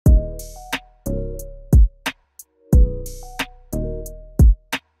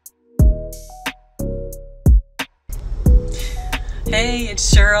Hey,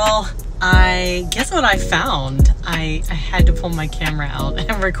 it's Cheryl. Guess what I found? I had to pull my camera out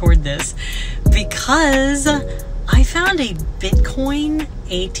and record this because I found a Bitcoin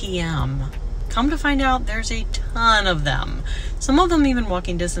ATM. Come to find out, there's a ton of them. Some of them even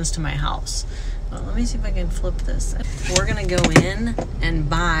walking distance to my house. Well, let me see if I can flip this. We're gonna go in and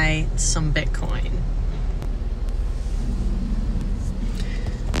buy some Bitcoin.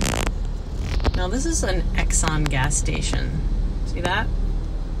 Now this is an Exxon gas station. See that?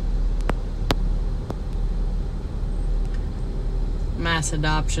 Mass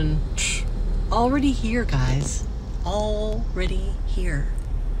adoption. Already here, guys. Already here.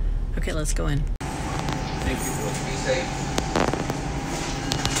 Okay, let's go in. Thank you. Be safe.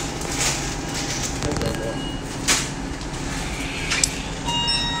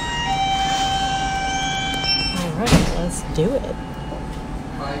 All right, let's do it.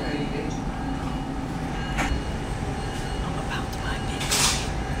 I'm about to buy Bitcoin.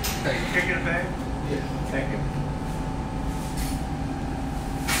 Are you taking it back? Yeah. Thank you.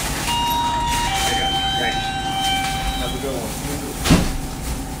 Thanks. Have a good one.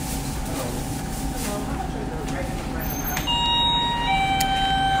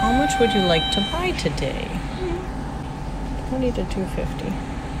 How much would you like to buy today? 20 to 250.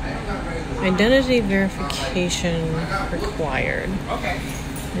 Identity verification required. Okay.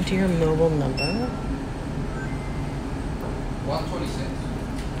 Enter your mobile number. 126.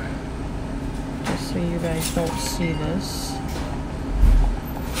 Just so you guys don't see this.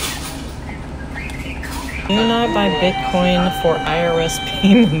 Do not buy Bitcoin for IRS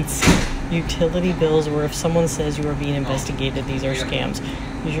payments, utility bills, or if someone says you are being investigated, these are scams.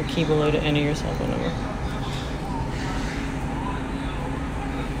 Use your key below to enter your cell phone number.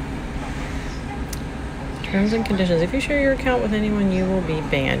 Terms and conditions. If you share your account with anyone, you will be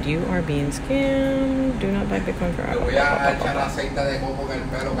banned. You are being scammed. Do not buy Bitcoin for IRS.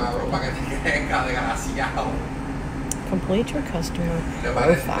 Complete your customer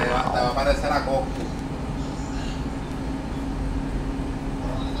profile.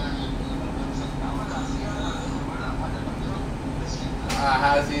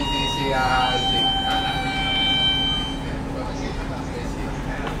 Ajá, sí, ajá, sí.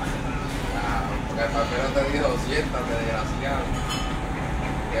 Porque el papel no te dijo 200, desgraciado.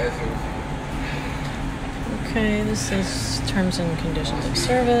 Okay, this is terms and conditions of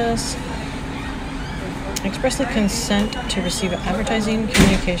service. Expressly consent to receive advertising,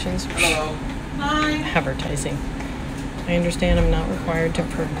 communications. Hello. Hi. Advertising. I understand I'm not required to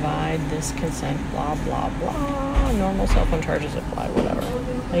provide this consent, blah, blah, blah. Normal cell phone charges apply, whatever.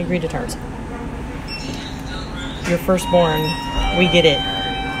 I agree to terms. Your firstborn, we get it.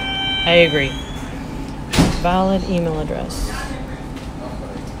 I agree. Valid email address.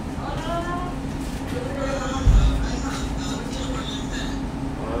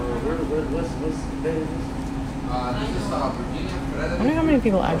 I wonder how many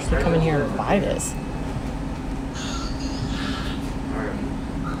people actually come in here and buy this.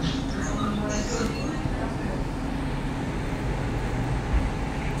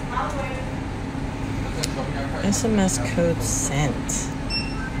 SMS code sent.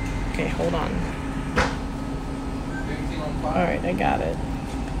 Okay, hold on. Alright, I got it.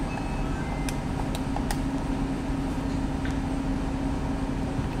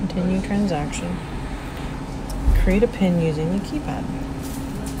 Continue transaction. Create a PIN using the keypad.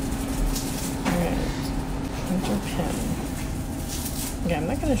 Alright. Enter PIN. Okay, I'm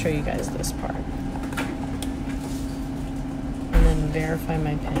not going to show you guys this part. And then verify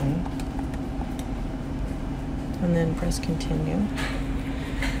my PIN. And then press continue.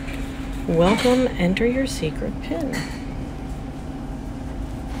 Welcome, enter your secret PIN.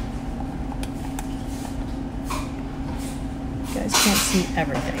 You guys can't see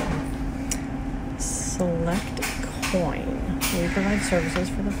everything. Select coin. We provide services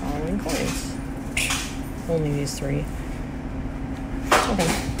for the following coins. Only these three. Okay.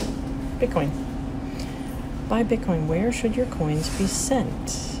 Bitcoin. Buy Bitcoin. Where should your coins be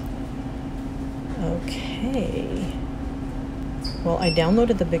sent? Okay. Well, I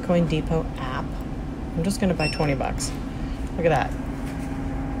downloaded the Bitcoin Depot app. I'm just going to buy 20 bucks. Look at that.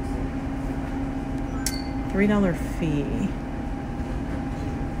 $3 fee.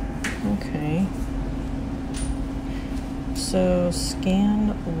 Okay. So,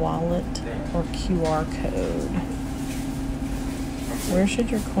 scan wallet or QR code. Where should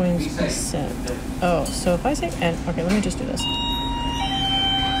your coins be sent? Oh, so if I say, okay, let me just do this.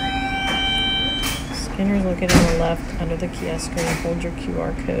 Scanner is located on the left under the kiosk screen. Hold your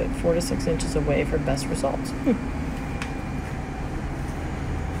QR code 4 to 6 inches away for best results.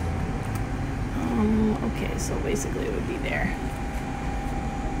 Okay, so basically it would be there.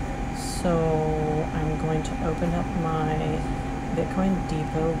 So I'm going to open up my Bitcoin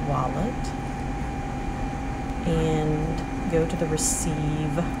Depot wallet and go to the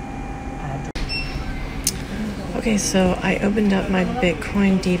receive address. Okay, so I opened up my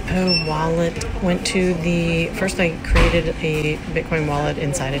Bitcoin Depot wallet, went to first I created a Bitcoin wallet.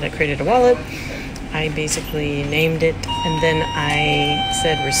 Inside it I created a wallet. I basically named it, and then I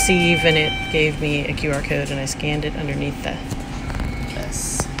said receive, and it gave me a QR code, and I scanned it underneath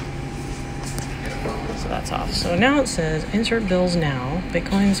this. So that's off. So now it says insert bills now.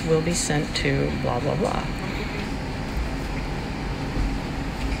 Bitcoins will be sent to blah, blah, blah.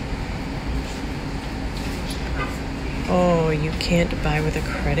 Oh, you can't buy with a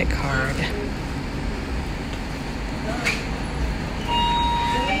credit card.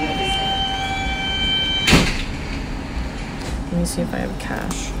 Let me see if I have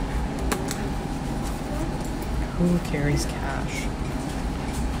cash. Who carries cash?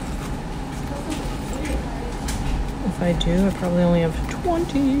 If I do, I probably only have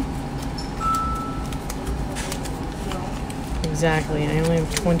 20. Exactly, I only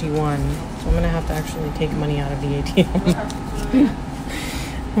have 21. So I'm gonna have to actually take money out of the ATM.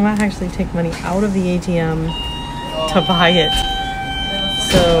 I'm gonna actually take money out of the ATM to buy it.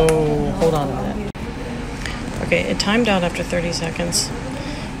 So, hold on a minute. Okay, it timed out after 30 seconds.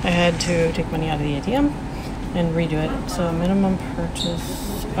 I had to take money out of the ATM and redo it. So minimum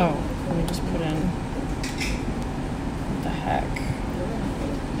purchase, oh, let me just put in, what the heck?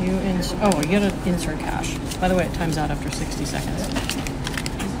 You gotta insert cash. By the way, it times out after 60 seconds.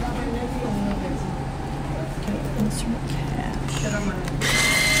 Insert cash.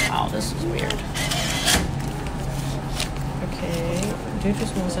 Wow, this is weird. Okay, due to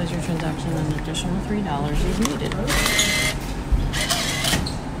small size your transaction, an additional $3 is needed.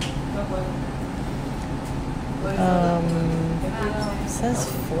 It says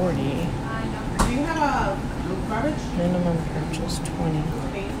 40. Do you have a garbage? Minimum purchase 20.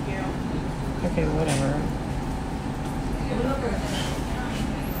 Okay, whatever.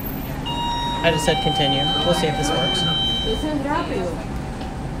 I just said continue. We'll see if this works. This is rápido.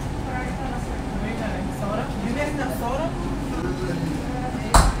 You getting the soda?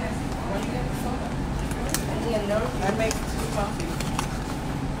 I make 2 coffee.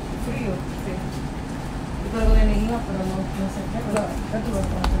 Frío, sí. Luego le energía, pero no sé qué.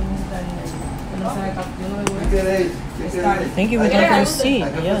 Thank you. Would like a receipt.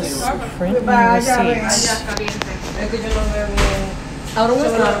 Yes. Print my receipts.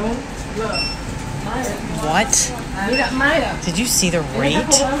 What? Did you see the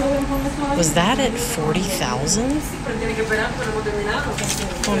rate? Was that at 40,000?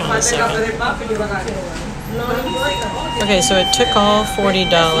 Hold on a second. Okay, so it took all $40.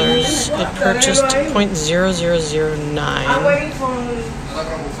 It purchased 0.0009.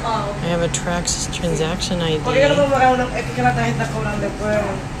 I have a transaction ID.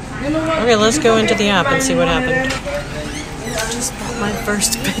 Okay, let's go into the app and see what happened. Just bought my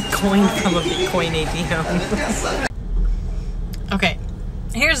first Bitcoin from a Bitcoin ATM. Okay,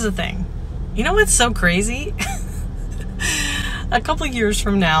 here's the thing. You know what's so crazy? A couple years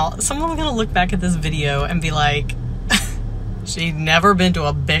from now, someone's gonna look back at this video and be like, she'd never been to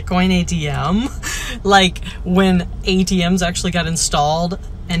a Bitcoin ATM. Like when ATMs actually got installed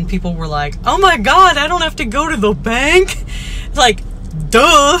and people were like, oh my God, I don't have to go to the bank. Like,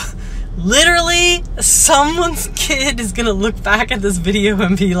 duh. Literally, someone's kid is gonna look back at this video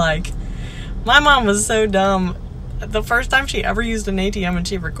and be like, my mom was so dumb. The first time she ever used an ATM and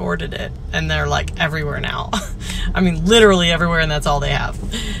she recorded it, and they're like everywhere now. I mean, literally everywhere, and that's all they have.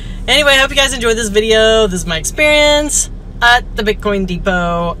 Anyway, I hope you guys enjoyed this video. This is my experience at the Bitcoin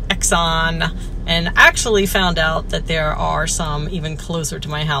Depot Exxon, and actually found out that there are some even closer to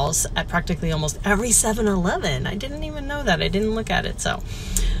my house at practically almost every 7-Eleven. I didn't even know that. I didn't look at it. So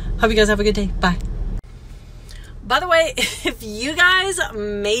hope you guys have a good day. Bye. By the way, if you guys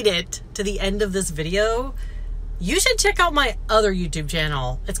made it to the end of this video, you should check out my other YouTube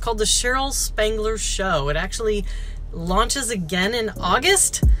channel. It's called The Cheryl Spangler Show. It actually launches again in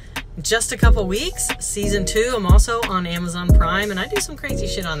August, just a couple weeks. Season 2, I'm also on Amazon Prime, and I do some crazy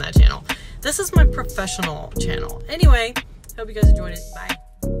shit on that channel. This is my professional channel. Anyway, hope you guys enjoyed it. Bye.